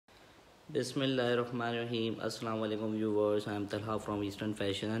बिस्मिल्लाहिर्रहमानिर्रहीम। अस्सलाम वालेकुम viewers, I am Talha from eastern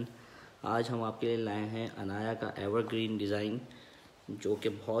fashion. आज हम आपके लिए लाए हैं अनाया का एवरग्रीन डिज़ाइन, जो कि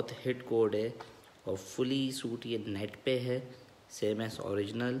बहुत हिट कोड है और फुली सूट ये नेट पे है, सेम एस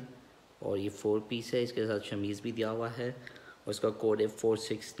ओरिजिनल। और ये 4 पीस है, इसके साथ शमीज़ भी दिया हुआ है और इसका कोड है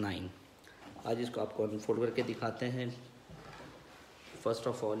 469। आज इसको आपको अनफोल्ड करके दिखाते हैं। फ़र्स्ट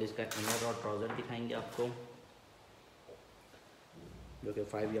ऑफ ऑल इसका इनर और ट्राउज़र दिखाएंगे आपको, जो कि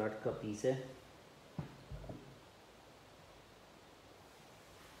 5 यार्ड का पीस है।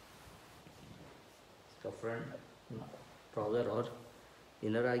 इसका फ्रंट ट्राउज़र और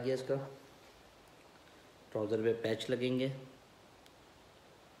इनर आ गया। इसका ट्राउज़र पे पैच लगेंगे,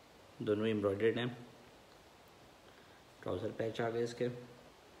 दोनों एम्ब्रॉयडर्ड हैं। ट्राउज़र पैच आ गए इसके।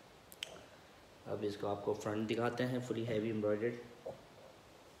 अब इसको आपको फ्रंट दिखाते हैं, fully heavy embroidered.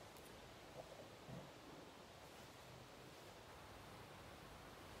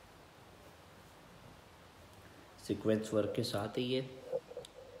 Sequence work के साथ ही ये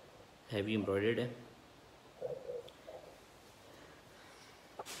हैवी एम्ब्रॉयडर्ड है।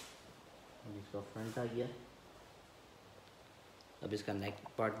 इसका फ्रंट आ गया। अब इसका नेक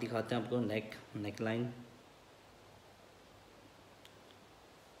पार्ट दिखाते हैं आपको। नेक लाइन,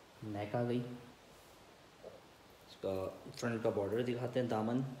 नेक आ गई। इसका फ्रंट का बॉर्डर दिखाते हैं,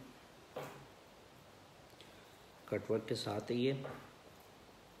 दामन कटवर्क के साथ है। ये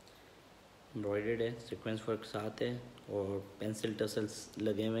एम्ब्रॉयडर्ड है, सीक्वेंस वर्क साथ है और पेंसिल टसल्स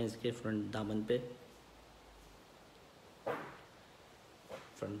लगे हुए हैं इसके फ्रंट दामन पे।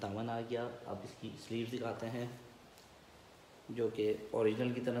 फ्रंट दामन आ गया। अब इसकी स्लीव्स दिखाते हैं, जो कि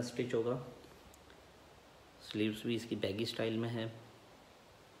ओरिजिनल की तरह स्टिच होगा। स्लीव्स भी इसकी बैगी स्टाइल में है,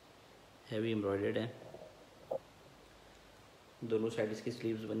 हैवी एम्ब्रॉयडर्ड है। दोनों साइड इसकी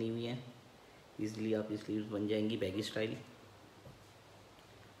स्लीव्स बनी हुई हैं, इजीली आपकी स्लीव्स बन जाएंगी बैगी स्टाइल।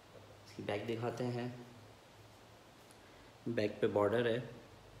 इसकी बैक दिखाते हैं। बैक पे बॉर्डर है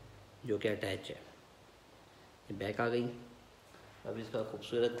जो कि अटैच है। ये बैक आ गई। अब इसका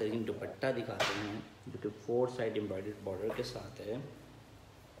खूबसूरत तरीन दुपट्टा दिखाते हैं, जो कि 4 साइड एम्ब्रॉयडर्ड बॉर्डर के साथ है।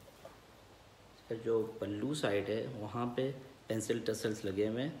 इसका जो पल्लू साइड है वहाँ पे पेंसिल टसल्स लगे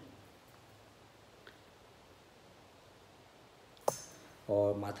हुए हैं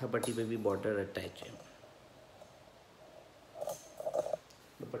और माथा पट्टी पे भी बॉर्डर अटैच है।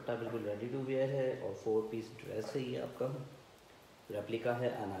 दुपट्टा बिल्कुल रेडी टू वेयर है और 4 पीस ड्रेस है। ये आपका रेप्लिका है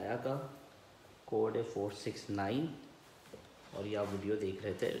अनाया का, कोड है 469। और ये आप वीडियो देख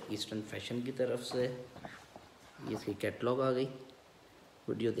रहे थे ईस्टर्न फैशन की तरफ से। ये इसकी कैटलॉग आ गई।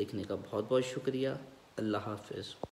 वीडियो देखने का बहुत बहुत शुक्रिया। अल्लाह हाफ़िज़।